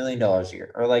 $1 million a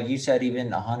year, or like you said, even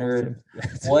 100,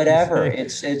 whatever.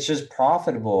 It's just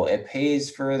profitable. It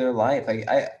pays for their life. Like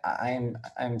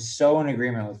I'm so in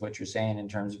agreement with what you're saying in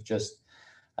terms of just,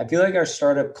 I feel like our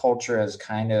startup culture has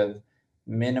kind of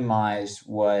minimized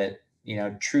what,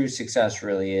 true success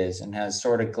really is, and has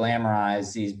sort of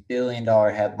glamorized these $1 billion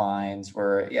headlines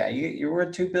where, yeah, you're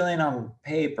worth 2 billion on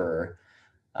paper,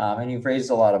 and you've raised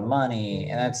a lot of money,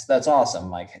 and that's awesome.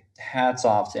 Like, hats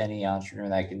off to any entrepreneur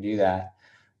that can do that.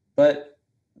 But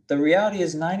the reality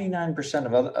is 99%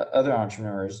 of other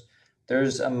entrepreneurs,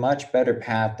 there's a much better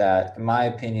path that, in my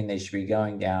opinion, they should be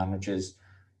going down, which is,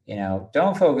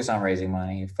 don't focus on raising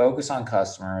money, focus on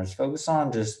customers, focus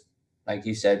on just, like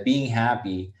you said, being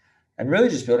happy, and really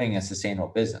just building a sustainable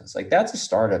business. Like, that's a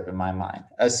startup in my mind.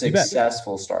 A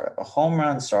successful startup, a home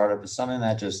run startup is something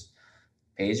that just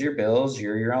pays your bills.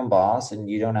 You're your own boss, and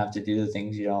you don't have to do the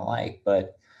things you don't like.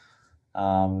 But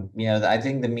I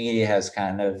think the media has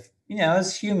kind of,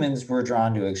 as humans, we're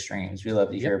drawn to extremes. We love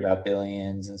to hear Yep. about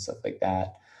billions and stuff like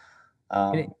that.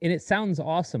 And it sounds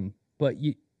awesome, but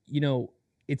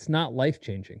it's not life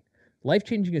changing. Life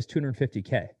changing is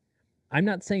 250K. I'm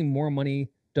not saying more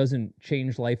money doesn't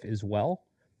change life as well,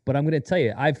 but I'm going to tell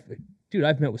you, I've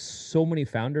met with so many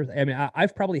founders. I mean,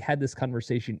 I've probably had this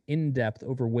conversation in depth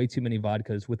over way too many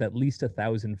vodkas with at least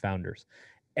 1,000 founders.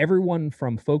 Everyone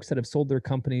from folks that have sold their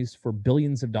companies for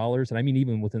billions of dollars, and I mean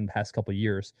even within the past couple of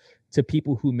years, to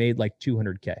people who made like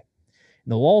 200K. And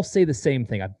they'll all say the same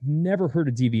thing. I've never heard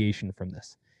a deviation from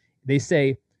this. They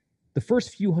say the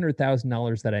first few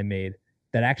 $100,000 that I made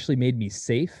that actually made me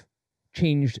safe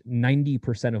changed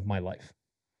 90% of my life.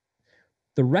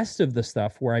 The rest of the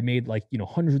stuff where I made like,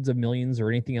 hundreds of millions or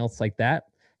anything else like that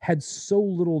had so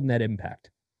little net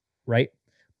impact, right?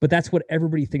 But that's what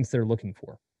everybody thinks they're looking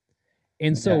for.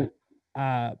 And Yeah.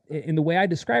 so, in the way I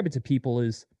describe it to people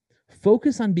is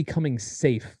focus on becoming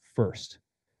safe first.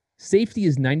 Safety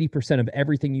is 90% of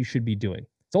everything you should be doing.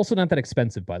 It's also not that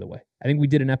expensive, by the way. I think we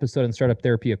did an episode on startup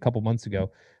therapy a couple months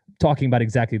ago talking about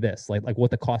exactly this, like what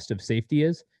the cost of safety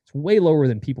is. It's way lower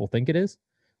than people think it is.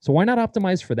 So why not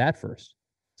optimize for that first?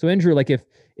 So Andrew, like if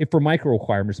for micro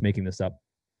requirements, making this up,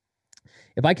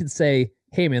 if I could say,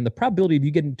 hey man, the probability of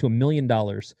you getting to $1 million,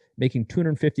 making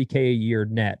 250K a year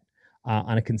net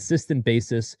on a consistent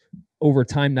basis over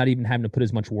time, not even having to put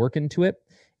as much work into it,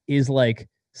 is like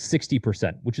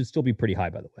 60%, which would still be pretty high,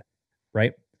 by the way,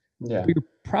 right? Yeah. But your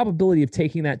probability of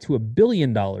taking that to $1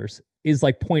 billion is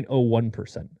like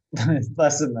 0.01%.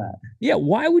 Less than that. Yeah,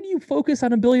 why would you focus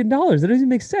on $1 billion? That doesn't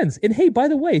make sense. And hey, by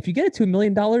the way, if you get it to $1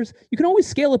 million, you can always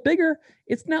scale it bigger.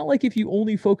 It's not like if you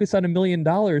only focus on $1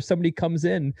 million, somebody comes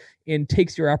in and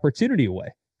takes your opportunity away.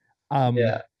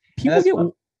 Yeah. People get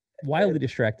wildly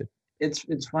distracted.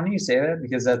 It's funny you say that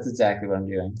because that's exactly what I'm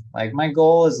doing. Like my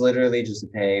goal is literally just to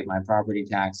pay my property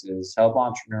taxes, help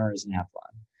entrepreneurs, and have fun.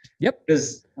 Yep.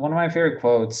 Because one of my favorite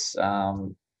quotes,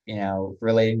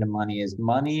 relating to money is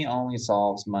money only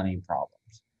solves money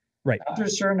problems. Right. After a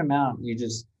certain amount, you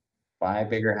just buy a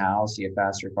bigger house, you have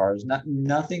faster cars,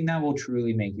 nothing that will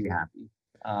truly make you happy.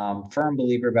 Firm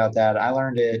believer about that. I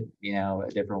learned it,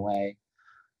 a different way.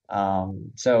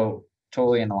 So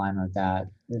totally in alignment with that.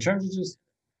 In terms of just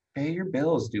pay your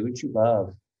bills, do what you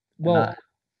love. Well,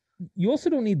 you also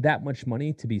don't need that much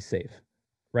money to be safe,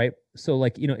 right? So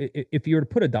like, if you were to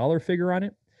put a dollar figure on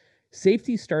it,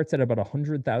 safety starts at about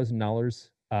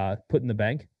 $100,000 put in the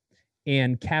bank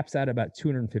and caps out about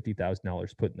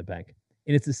 $250,000 put in the bank.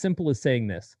 And it's as simple as saying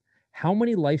this: how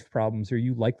many life problems are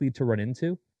you likely to run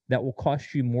into that will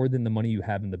cost you more than the money you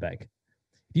have in the bank?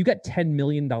 If you got $10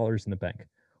 million in the bank,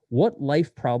 what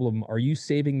life problem are you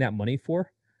saving that money for?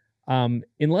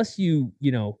 Unless you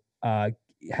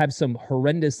have some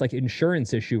horrendous like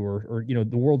insurance issue or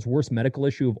the world's worst medical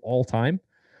issue of all time,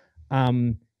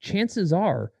 chances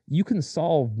are you can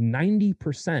solve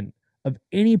 90% of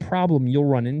any problem you'll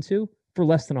run into for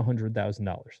less than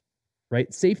 $100,000,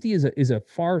 right? Safety is a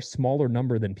far smaller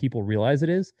number than people realize it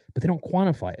is, but they don't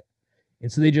quantify it. And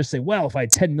so they just say, well, if I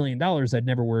had $10 million, I'd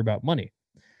never worry about money.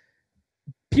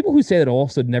 People who say that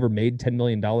also never made $10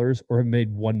 million or have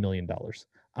made $1 million.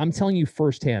 I'm telling you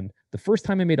firsthand, the first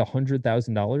time I made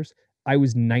 $100,000, I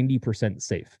was 90%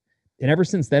 safe. And ever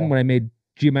since then, when I made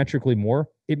geometrically more,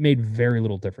 it made very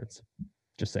little difference.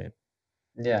 Just saying.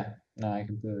 Yeah, no, I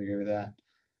completely agree with that.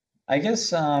 I guess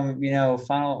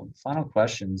final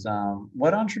questions.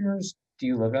 What entrepreneurs do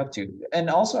you look up to? And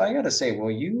also, I gotta say,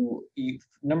 well, you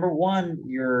number one,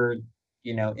 you're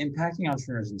impacting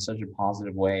entrepreneurs in such a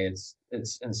positive way.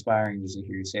 It's inspiring just to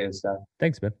hear you say this stuff.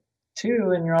 Thanks, man.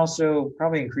 Two, and you're also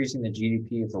probably increasing the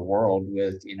GDP of the world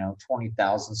with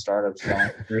 20,000 startups going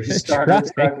through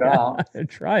startups.com. I'm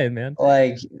trying, man.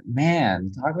 Like,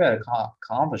 man, talk about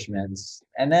accomplishments.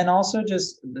 And then also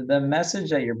just the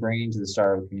message that you're bringing to the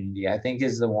startup community, I think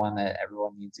is the one that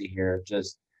everyone needs to hear.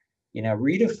 Just,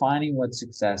 redefining what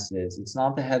success is. It's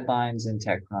not the headlines in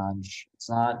TechCrunch. It's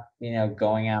not,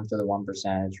 going after the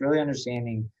 1%. It's really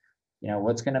understanding,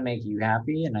 what's going to make you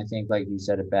happy. And I think, like you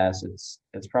said it best,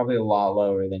 it's probably a lot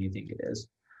lower than you think it is.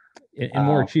 And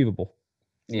more achievable.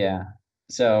 Yeah.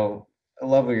 So I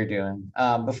love what you're doing.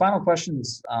 But final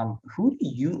questions, who do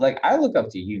you like? I look up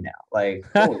to you now. Like,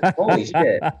 holy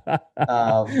shit.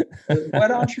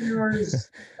 What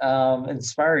entrepreneurs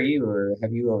inspire you or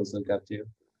have you always looked up to?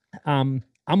 I'm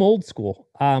old school.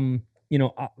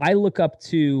 I look up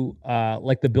to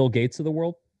like the Bill Gates of the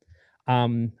world.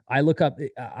 I look up,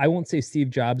 I won't say Steve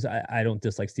Jobs. I don't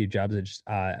dislike Steve Jobs.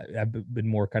 I've been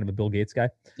more kind of a Bill Gates guy.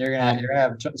 You're gonna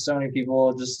have so many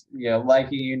people just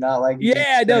liking you, not liking you.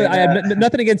 Yeah, no, I have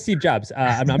nothing against Steve Jobs.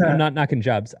 I'm not knocking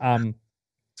Jobs. I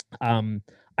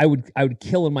would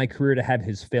kill in my career to have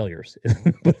his failures,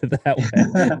 put it that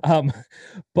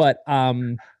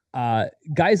way.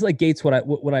 Guys like Gates, what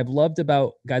I've loved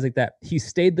about guys like that, he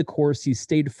stayed the course, he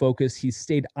stayed focused, he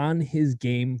stayed on his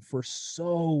game for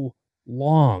so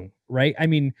long, right? I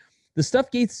mean, the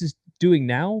stuff Gates is doing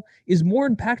now is more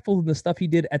impactful than the stuff he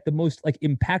did at the most like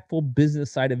impactful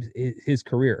business side of his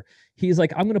career. He's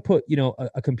like, I'm going to put,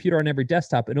 a computer on every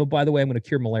desktop. And oh, by the way, I'm going to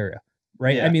cure malaria.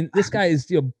 Right. Yeah. I mean, this guy is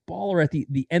baller at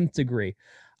the nth degree.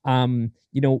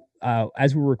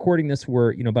 As we're recording this,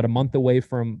 we're, about a month away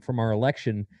from our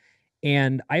election.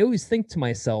 And I always think to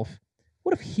myself,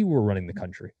 what if he were running the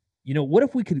country? what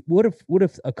if we could, what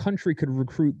if a country could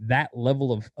recruit that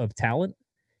level of talent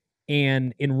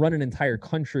and run an entire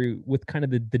country with kind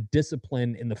of the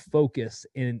discipline and the focus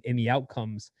and the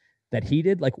outcomes that he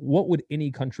did? Like, what would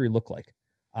any country look like?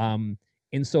 Um,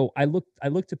 and so I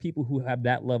look to people who have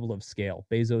that level of scale.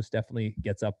 Bezos definitely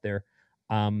gets up there.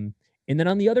 And then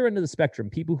on the other end of the spectrum,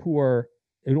 people who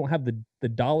don't have the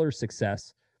dollar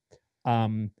success,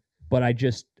 um, but I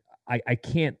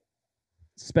can't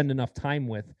spend enough time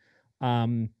with.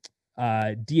 Um,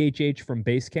 DHH from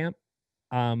Basecamp,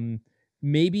 um,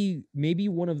 maybe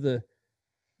one of the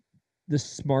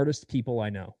smartest people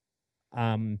I know.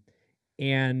 Um,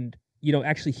 and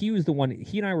actually, he was the one.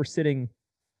 He and I were sitting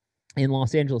in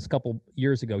Los Angeles a couple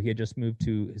years ago. He had just moved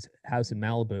to his house in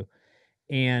Malibu,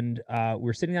 and we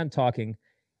were sitting down talking,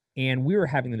 and we were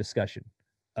having the discussion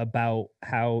about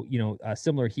how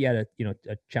similar. He had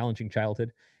a challenging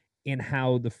childhood, and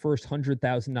how the first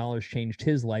 $100,000 changed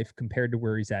his life compared to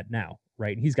where he's at now,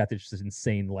 right? And he's got this just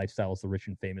insane lifestyle as the rich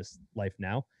and famous life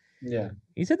now. Yeah.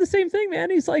 He said the same thing,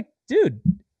 man. He's like, dude,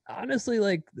 honestly,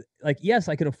 like yes,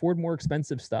 I can afford more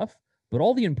expensive stuff, but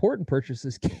all the important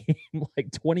purchases came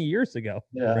like 20 years ago,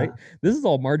 Yeah. right? This is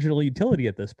all marginal utility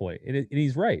at this point, and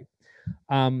he's right.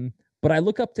 But I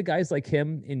look up to guys like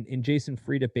him in Jason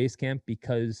Fried at Basecamp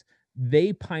because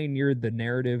they pioneered the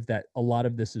narrative that a lot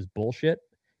of this is bullshit,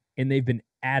 and they've been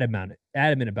adamant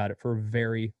about it for a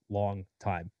very long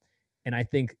time. And I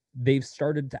think they've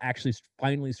started to actually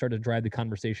finally start to drive the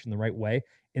conversation the right way.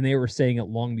 And they were saying it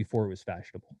long before it was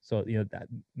fashionable. So, that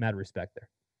mad respect there.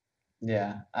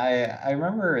 Yeah. I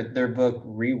remember their book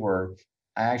Rework.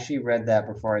 I actually read that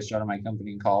before I started my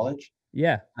company in college.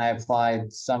 Yeah. I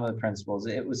applied some of the principles.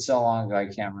 It was so long ago, I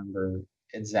can't remember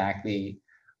exactly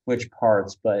which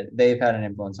parts, but they've had an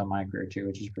influence on my career too,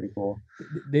 which is pretty cool.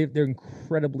 They're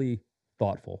incredibly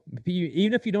thoughtful.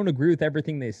 Even if you don't agree with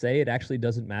everything they say, it actually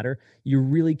doesn't matter. You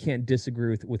really can't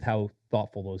disagree with how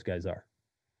thoughtful those guys are.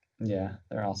 Yeah,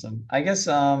 they're awesome. I guess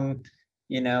any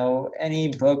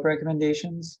book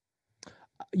recommendations?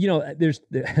 There's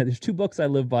two books I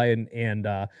live by, and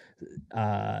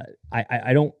I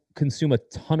don't consume a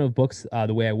ton of books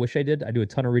the way I wish I did. I do a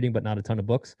ton of reading, but not a ton of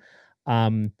books.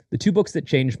 The two books that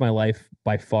changed my life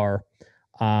by far,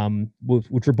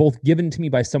 which were both given to me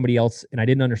by somebody else, and I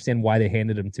didn't understand why they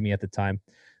handed them to me at the time.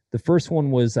 The first one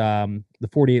was The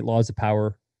 48 Laws of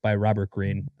Power by Robert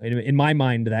Greene. In my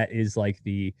mind, that is like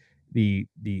the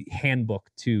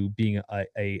handbook to being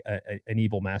an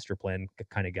evil master plan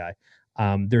kind of guy.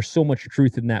 There's so much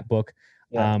truth in that book.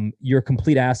 Yeah. You're a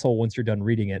complete asshole once you're done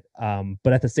reading it.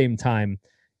 But at the same time,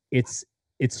 it's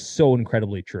so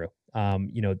incredibly true.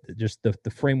 Just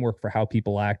the framework for how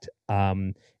people act,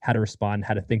 how to respond,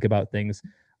 how to think about things.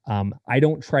 I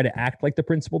don't try to act like the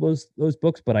principal those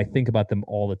books, but I think about them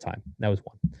all the time. That was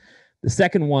one. The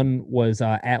second one was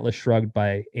Atlas Shrugged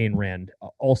by Ayn Rand,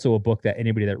 also a book that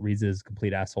anybody that reads it is a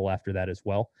complete asshole after that as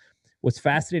well. What's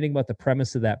fascinating about the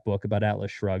premise of that book about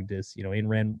Atlas Shrugged is, Ayn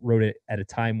Rand wrote it at a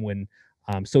time when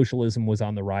socialism was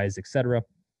on the rise, etc.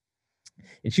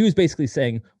 And she was basically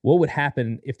saying, what would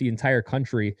happen if the entire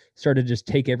country started to just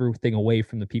take everything away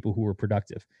from the people who were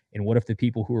productive? And what if the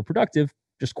people who were productive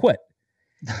just quit?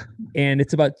 And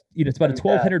it's about a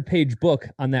 1,200-page book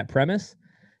on that premise.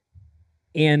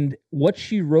 And what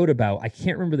she wrote about, I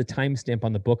can't remember the timestamp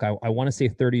on the book. I want to say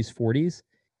 30s, 40s,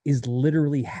 is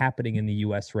literally happening in the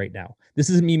U.S. right now. This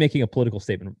isn't me making a political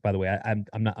statement, by the way.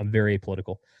 I'm very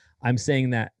apolitical. I'm saying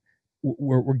that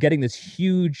we're getting this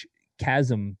huge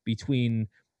chasm between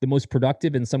the most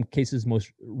productive, in some cases,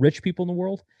 most rich people in the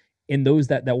world, and those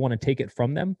that want to take it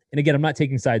from them. And again, I'm not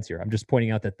taking sides here. I'm just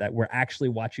pointing out that we're actually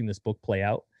watching this book play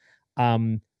out.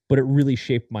 But it really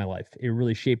shaped my life. It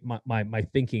really shaped my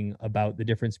thinking about the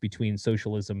difference between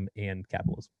socialism and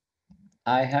capitalism.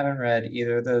 I haven't read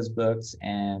either of those books,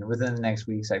 and within the next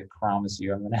weeks, I promise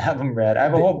you, I'm going to have them read. I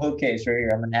have a whole bookcase right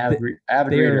here. I'm an avid reader.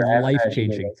 They're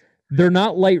life-changing. They're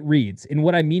not light reads. And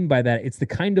what I mean by that, it's the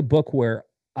kind of book where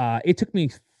it took me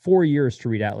 4 years to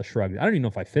read Atlas Shrugged. I don't even know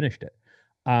if I finished it.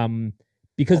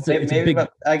 Because it's a big.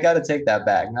 I got to take that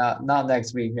back. Not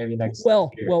next week. Maybe next.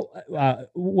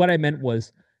 What I meant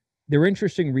was, they're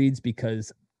interesting reads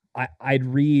because I'd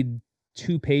read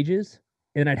 2 pages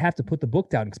and I'd have to put the book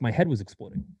down because my head was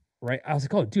exploding. Right? I was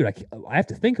like, oh, dude, I have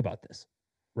to think about this.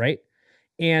 Right?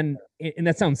 And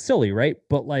that sounds silly, right?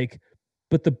 But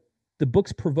the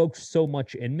books provoked so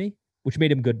much in me, which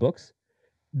made them good books,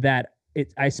 that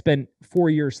I spent 4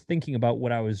 years thinking about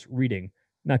what I was reading,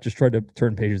 not just trying to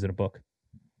turn pages in a book.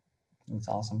 That's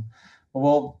awesome.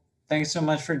 Well, thanks so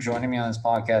much for joining me on this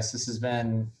podcast. This has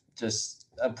been just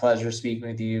a pleasure speaking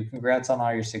with you. Congrats on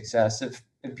all your success. If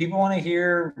if people want to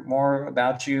hear more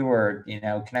about you or,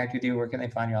 connect with you, where can they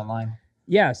find you online?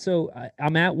 Yeah, so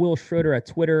I'm at Wil Schroter at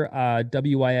Twitter,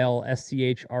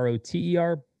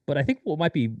 WilSchroter. But I think what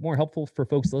might be more helpful for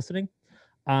folks listening,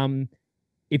 um,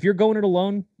 if you're going it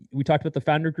alone, we talked about the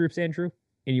founder groups, Andrew,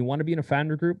 and you want to be in a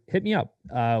founder group, hit me up.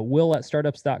 Wil at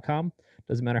startups.com.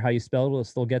 Doesn't matter how you spell it, it'll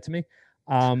still get to me.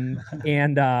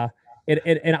 And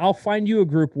I'll find you a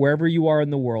group wherever you are in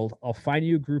the world. I'll find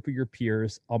you a group of your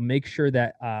peers. I'll make sure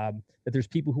that that there's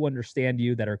people who understand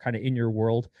you that are kind of in your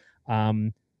world.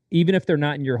 Even if they're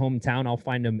not in your hometown, I'll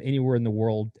find them anywhere in the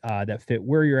world that fit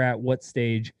where you're at, what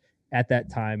stage at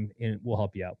that time, and we'll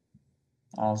help you out.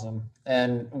 Awesome.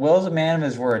 And Will's a man of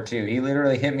his word too. He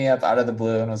literally hit me up out of the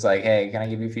blue and was like, "Hey, can I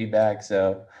give you feedback?"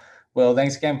 So, Will,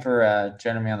 thanks again for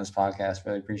joining me on this podcast.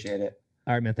 Really appreciate it.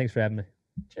 All right, man. Thanks for having me.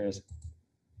 Cheers.